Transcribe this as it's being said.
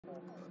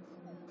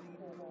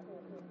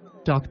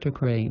Dr.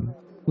 Crane.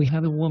 We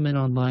have a woman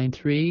on line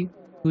 3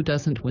 who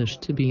doesn't wish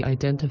to be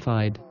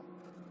identified.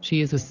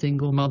 She is a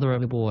single mother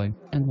of a boy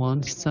and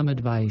wants some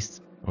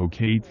advice.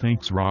 Okay,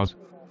 thanks, Roz.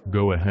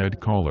 Go ahead,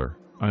 caller.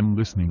 I'm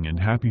listening and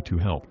happy to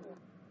help.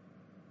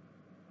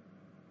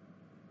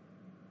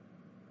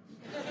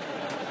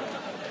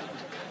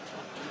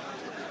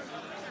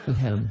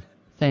 Ahem.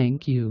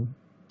 Thank you,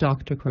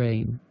 Dr.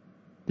 Crane.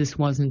 This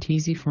wasn't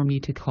easy for me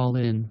to call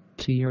in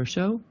to your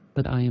show,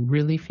 but I am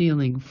really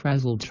feeling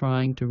frazzled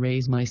trying to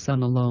raise my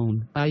son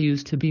alone. I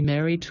used to be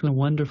married to a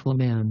wonderful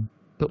man,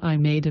 but I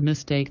made a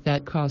mistake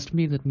that cost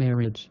me that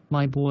marriage.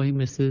 My boy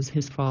misses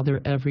his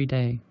father every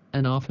day,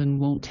 and often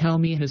won't tell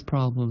me his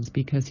problems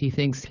because he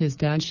thinks his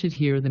dad should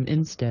hear them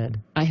instead.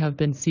 I have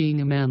been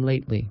seeing a man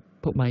lately,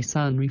 but my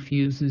son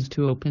refuses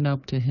to open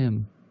up to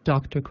him.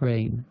 Dr.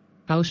 Crane,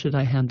 how should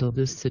I handle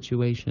this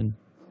situation?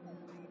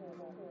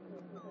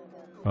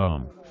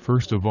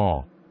 First of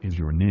all, is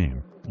your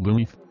name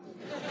Lilith?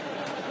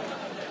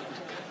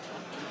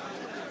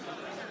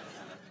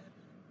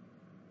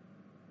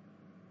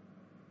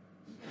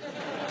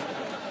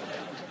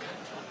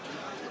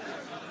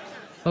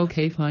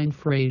 Okay, fine,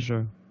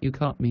 Frasier, you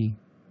caught me.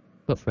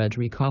 But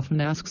Frederick often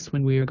asks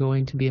when we are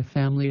going to be a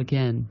family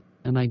again,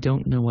 and I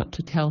don't know what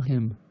to tell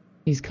him.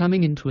 He's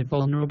coming into a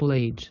vulnerable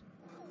age.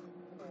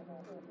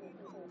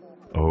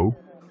 Oh?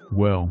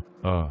 Well,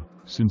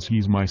 since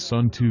he's my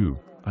son too,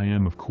 I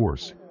am of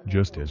course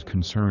just as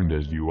concerned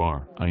as you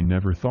are. I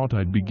never thought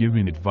I'd be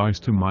giving advice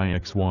to my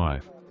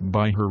ex-wife,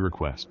 by her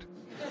request.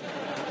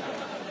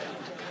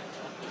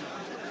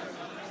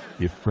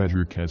 If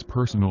Frederick has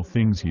personal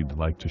things he'd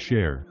like to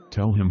share,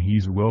 tell him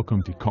he's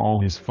welcome to call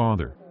his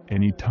father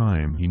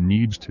anytime he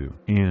needs to.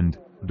 And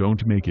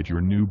don't make it your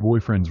new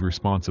boyfriend's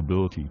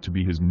responsibility to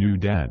be his new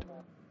dad.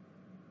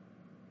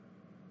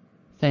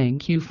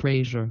 Thank you,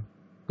 Frasier.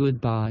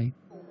 Goodbye.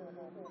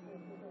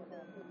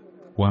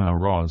 Wow,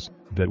 Roz,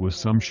 that was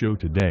some show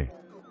today.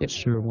 It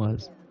sure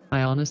was.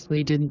 I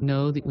honestly didn't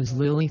know that was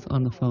Lilith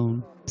on the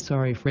phone.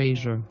 Sorry,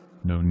 Frasier.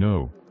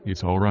 No,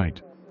 it's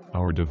alright.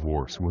 Our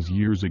divorce was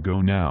years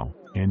ago now,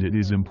 and it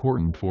is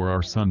important for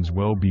our son's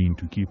well-being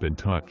to keep in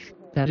touch.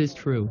 That is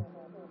true.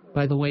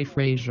 By the way,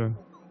 Frasier,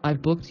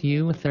 I've booked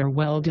you a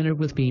farewell dinner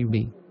with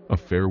Bebe. A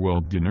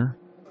farewell dinner?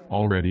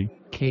 Already?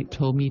 Kate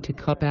told me to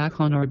cut back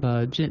on our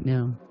budget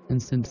now,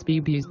 and since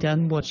Bebe's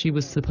done what she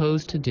was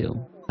supposed to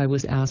do, I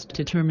was asked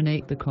to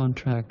terminate the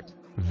contract.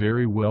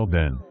 Very well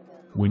then.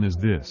 When is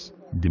this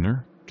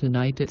dinner?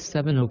 Tonight at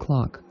 7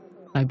 o'clock.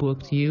 I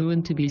booked you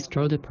into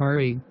Bistro de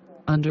Paris,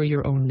 under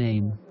your own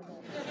name.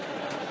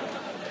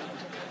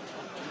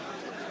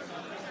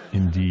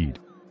 Indeed.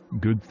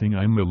 Good thing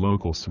I'm a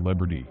local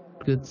celebrity.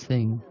 Good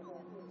thing.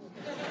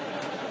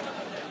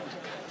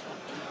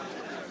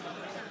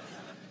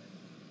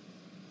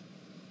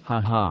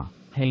 Haha,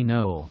 hey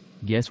Noel,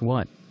 guess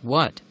what?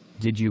 What?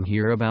 Did you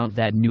hear about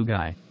that new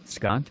guy,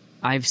 Scott?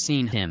 I've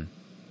seen him.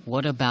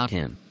 What about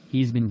him?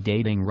 He's been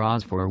dating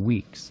Roz for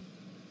weeks.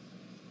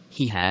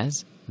 He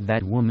has?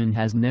 That woman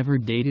has never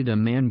dated a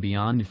man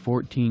beyond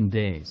 14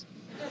 days.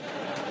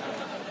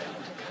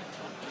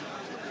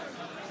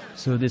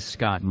 So this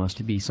Scott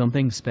must be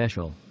something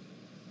special.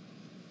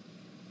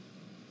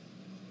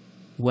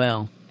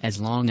 Well,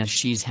 as long as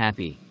she's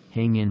happy.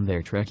 Hang in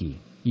there, Trekkie.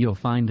 You'll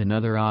find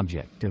another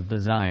object of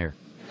desire.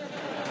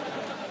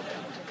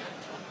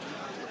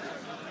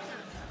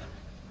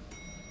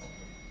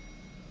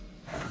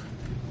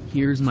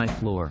 Here's my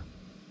floor.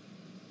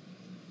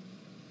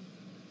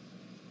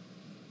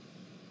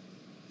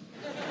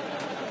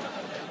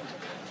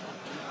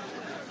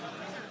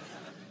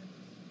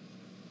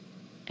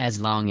 As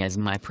long as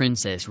my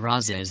Princess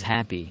Raza is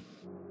happy.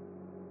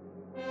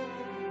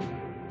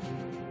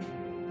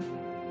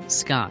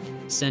 Scott,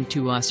 sent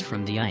to us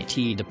from the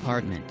IT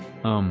department.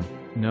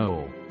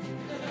 No.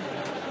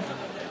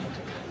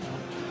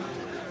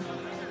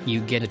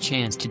 You get a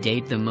chance to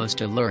date the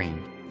most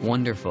alluring,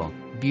 wonderful,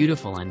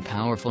 beautiful and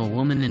powerful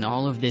woman in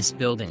all of this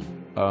building.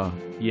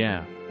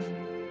 Yeah.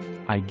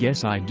 I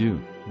guess I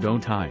do,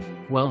 don't I?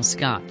 Well,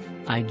 Scott,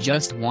 I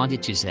just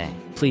wanted to say,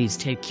 please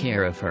take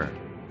care of her.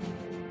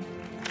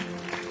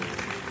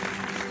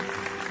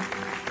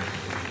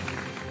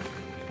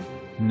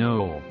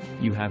 No,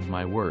 you have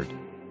my word.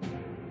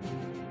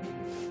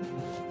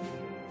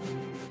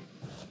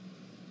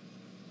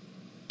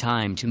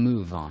 Time to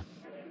move on.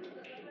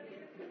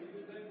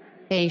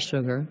 Hey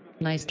sugar,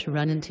 nice to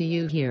run into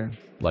you here.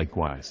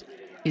 Likewise.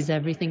 Is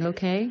everything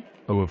okay?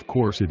 Oh, of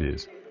course it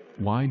is.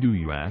 Why do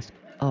you ask?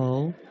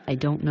 Oh, I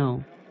don't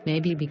know.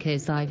 Maybe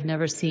because I've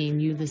never seen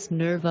you this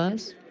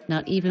nervous,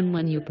 not even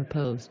when you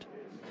proposed.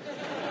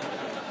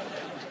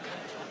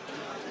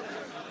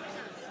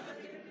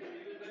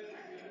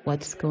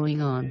 What's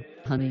going on,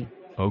 honey?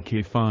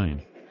 Okay,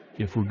 fine.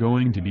 If we're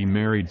going to be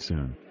married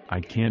soon,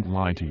 I can't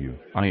lie to you.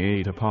 I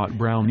ate a pot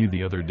brownie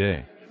the other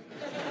day.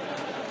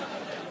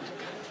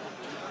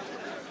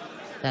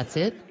 That's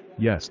it?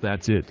 Yes,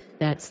 that's it.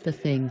 That's the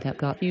thing that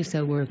got you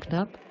so worked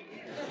up?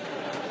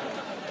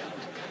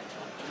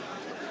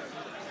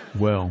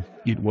 Well,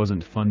 it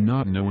wasn't fun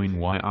not knowing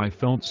why I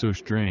felt so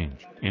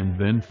strange, and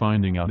then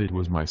finding out it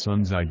was my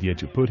son's idea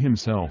to put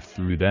himself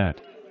through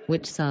that.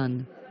 Which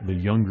son? The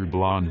younger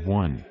blonde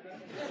one.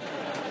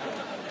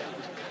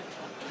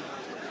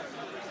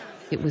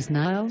 It was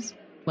Niles?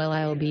 Well,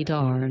 I'll be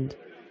darned.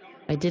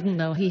 I didn't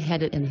know he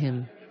had it in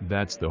him.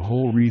 That's the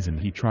whole reason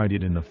he tried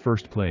it in the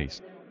first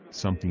place.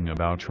 Something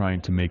about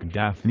trying to make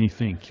Daphne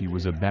think he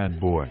was a bad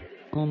boy.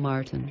 Oh,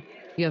 Martin,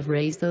 you have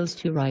raised those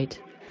two right.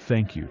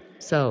 Thank you.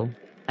 So,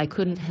 I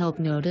couldn't help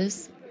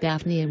notice,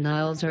 Daphne and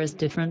Niles are as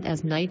different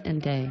as night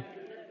and day.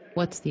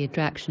 What's the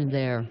attraction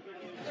there?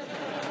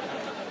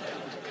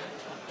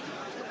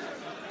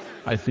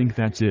 I think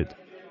that's it.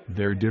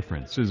 Their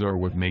differences are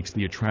what makes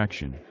the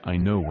attraction. I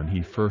know when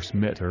he first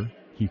met her,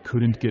 he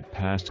couldn't get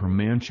past her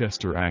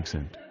Manchester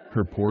accent,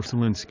 her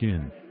porcelain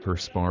skin, her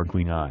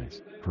sparkling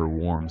eyes, her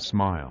warm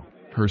smile,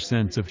 her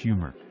sense of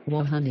humor.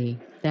 Whoa, honey,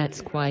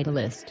 that's quite a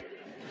list.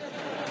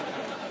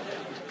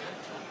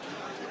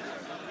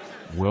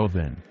 Well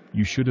then,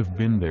 you should have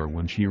been there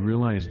when she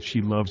realized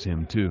she loves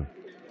him too.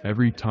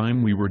 Every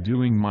time we were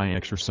doing my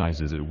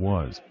exercises it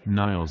was,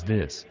 Niles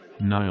this,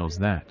 Niles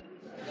that.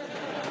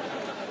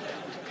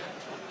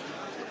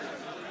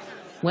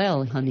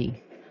 Well,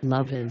 honey,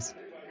 love is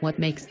what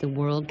makes the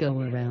world go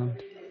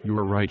around.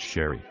 You're right,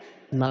 Sherry.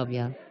 Love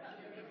ya.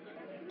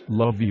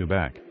 Love you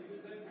back.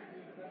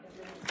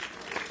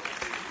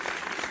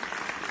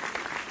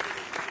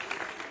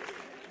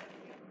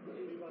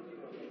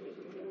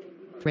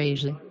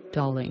 Frasier,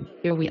 darling,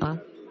 here we are,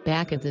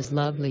 back at this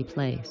lovely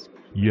place.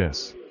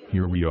 Yes,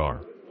 here we are.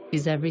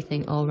 Is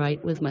everything all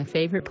right with my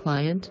favorite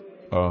client?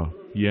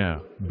 Yeah,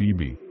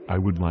 Bebe, I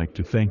would like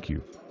to thank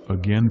you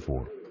again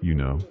for,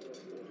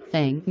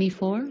 Thank me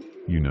for?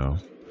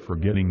 For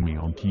getting me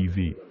on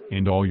TV,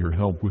 and all your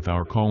help with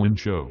our call-in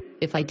show.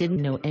 If I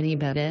didn't know any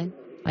better,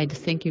 I'd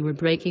think you were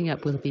breaking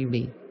up with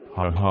Bebe.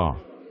 Ha ha.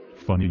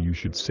 Funny you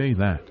should say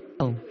that.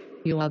 Oh,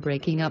 you are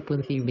breaking up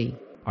with Bebe.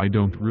 I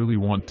don't really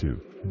want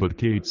to, but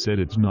Kate said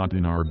it's not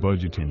in our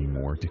budget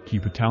anymore to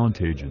keep a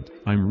talent agent.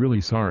 I'm really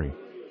sorry.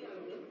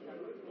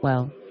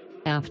 Well,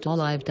 after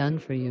all I've done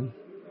for you.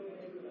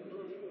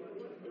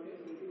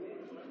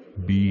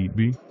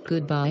 Bebe?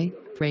 Goodbye,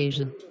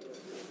 Frasier.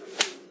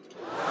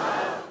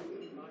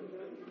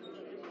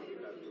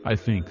 I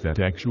think that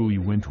actually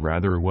went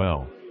rather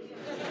well.